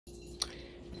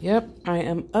Yep, I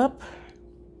am up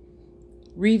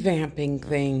revamping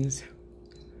things.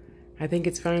 I think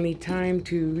it's finally time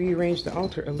to rearrange the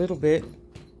altar a little bit.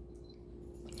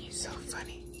 You're so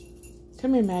funny.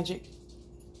 Come here, Magic.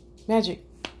 Magic.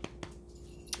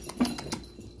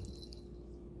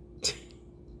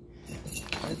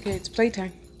 Okay, it's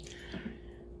playtime.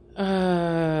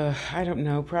 I don't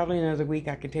know. Probably another week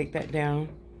I could take that down.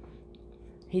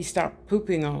 He stopped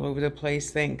pooping all over the place,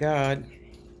 thank God.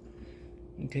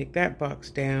 And take that box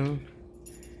down.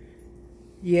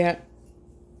 Yeah,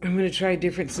 I'm going to try a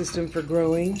different system for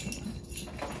growing.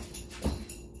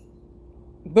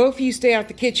 Both of you stay out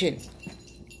the kitchen.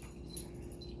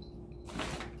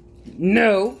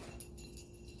 No.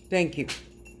 Thank you.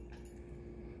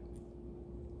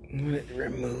 I'm going to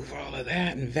remove all of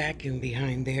that and vacuum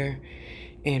behind there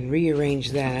and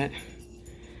rearrange that.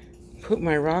 Put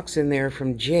my rocks in there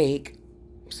from Jake.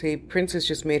 See, Princess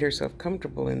just made herself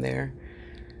comfortable in there.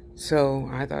 So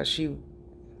I thought she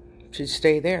should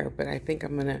stay there, but I think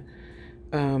I'm gonna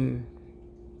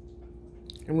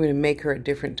make her a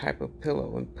different type of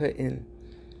pillow and put in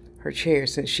her chair.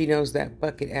 Since she knows that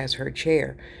bucket as her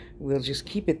chair, we'll just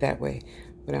keep it that way.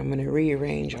 But I'm gonna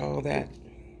rearrange all that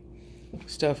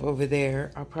stuff over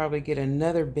there. I'll probably get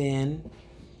another bin,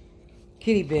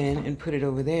 kitty bin, and put it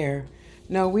over there.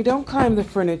 No, we don't climb the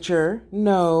furniture.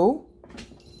 No,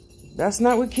 that's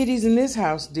not what kitties in this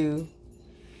house do.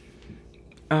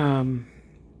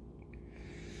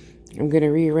 I'm going to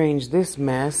rearrange this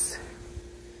mess.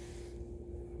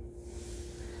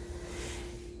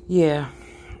 Yeah,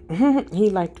 he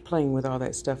liked playing with all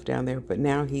that stuff down there, but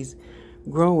now he's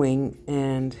growing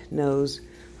and knows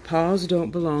paws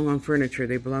don't belong on furniture.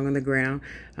 They belong on the ground.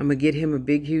 I'm going to get him a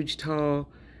big, huge, tall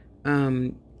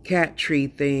cat tree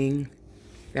thing.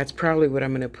 That's probably what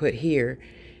I'm going to put here.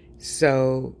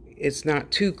 So it's not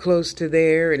too close to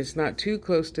there, and it's not too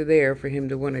close to there for him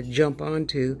to want to jump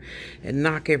onto and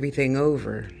knock everything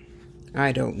over.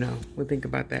 I don't know. We'll think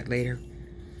about that later.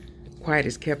 Quiet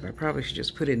as kept. I probably should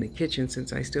just put it in the kitchen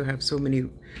since I still have so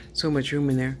much room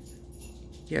in there.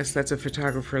 Yes, that's a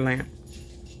photographer lamp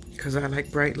because I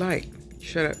like bright light.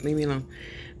 Shut up. Leave me alone.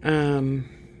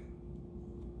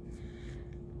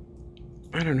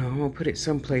 I don't know. I'm going to put it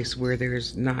someplace where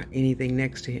there's not anything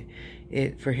next to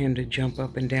it for him to jump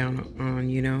up and down on,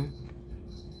 you know.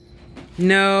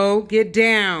 No, get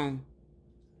down.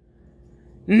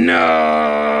 No!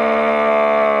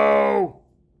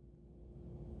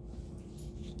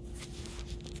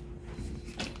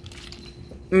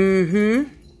 Mm-hmm.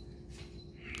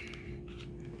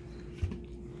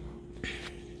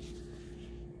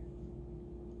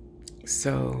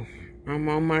 So, I'm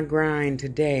on my grind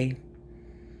today.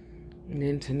 And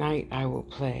then tonight I will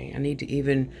play. I need to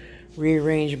even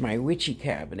rearrange my witchy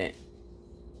cabinet.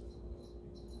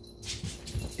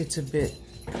 It's a bit...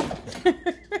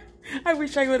 I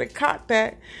wish I would have caught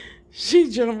that. She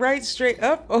jumped right straight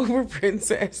up over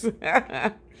Princess.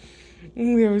 That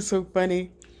was so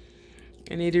funny.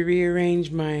 I need to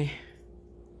rearrange my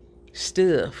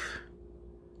stuff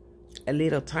a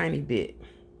little tiny bit.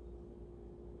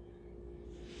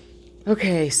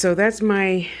 Okay, so that's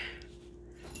my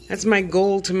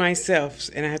goal to myself,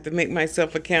 and I have to make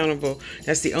myself accountable.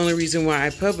 That's the only reason why I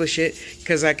publish it,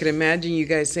 because I could imagine you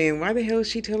guys saying, why the hell is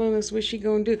she telling us what she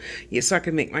gonna do? Yeah, so I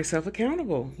can make myself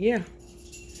accountable. Yeah.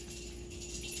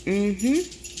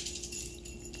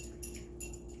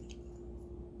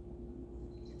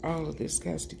 All of this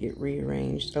has to get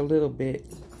rearranged a little bit.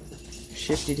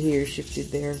 Shifted here,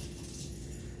 shifted there.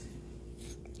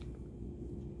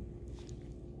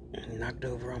 And knocked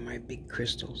over all my big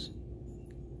crystals.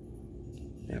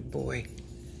 That boy.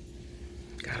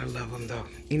 Gotta love him, though.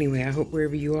 Anyway, I hope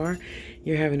wherever you are,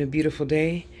 you're having a beautiful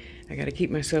day. I gotta keep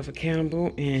myself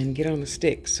accountable and get on the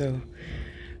stick. So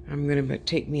I'm gonna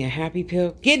take me a happy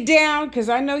pill. Get down, because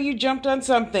I know you jumped on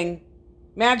something.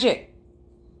 Magic.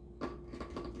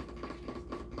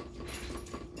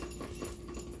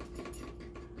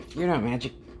 You're not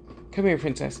Magic. Come here,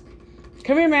 Princess.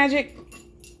 Come here, Magic.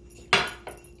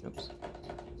 Oops.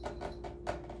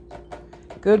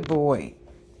 Good boy.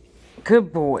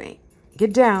 Good boy.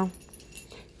 Get down.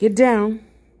 Get down.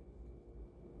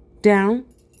 Down.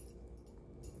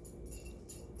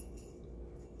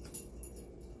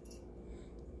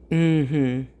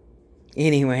 Anyway.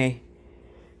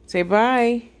 Say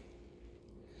bye.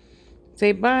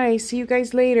 Say bye. See you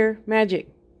guys later. Magic.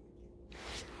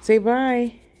 Say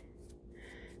bye.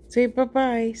 Say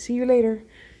bye-bye. See you later.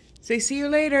 Say see you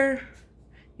later.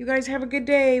 You guys have a good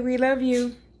day. We love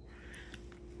you.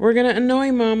 We're going to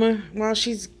annoy Mama while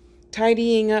she's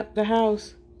tidying up the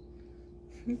house.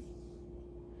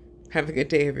 Have a good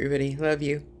day, everybody. Love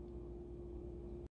you.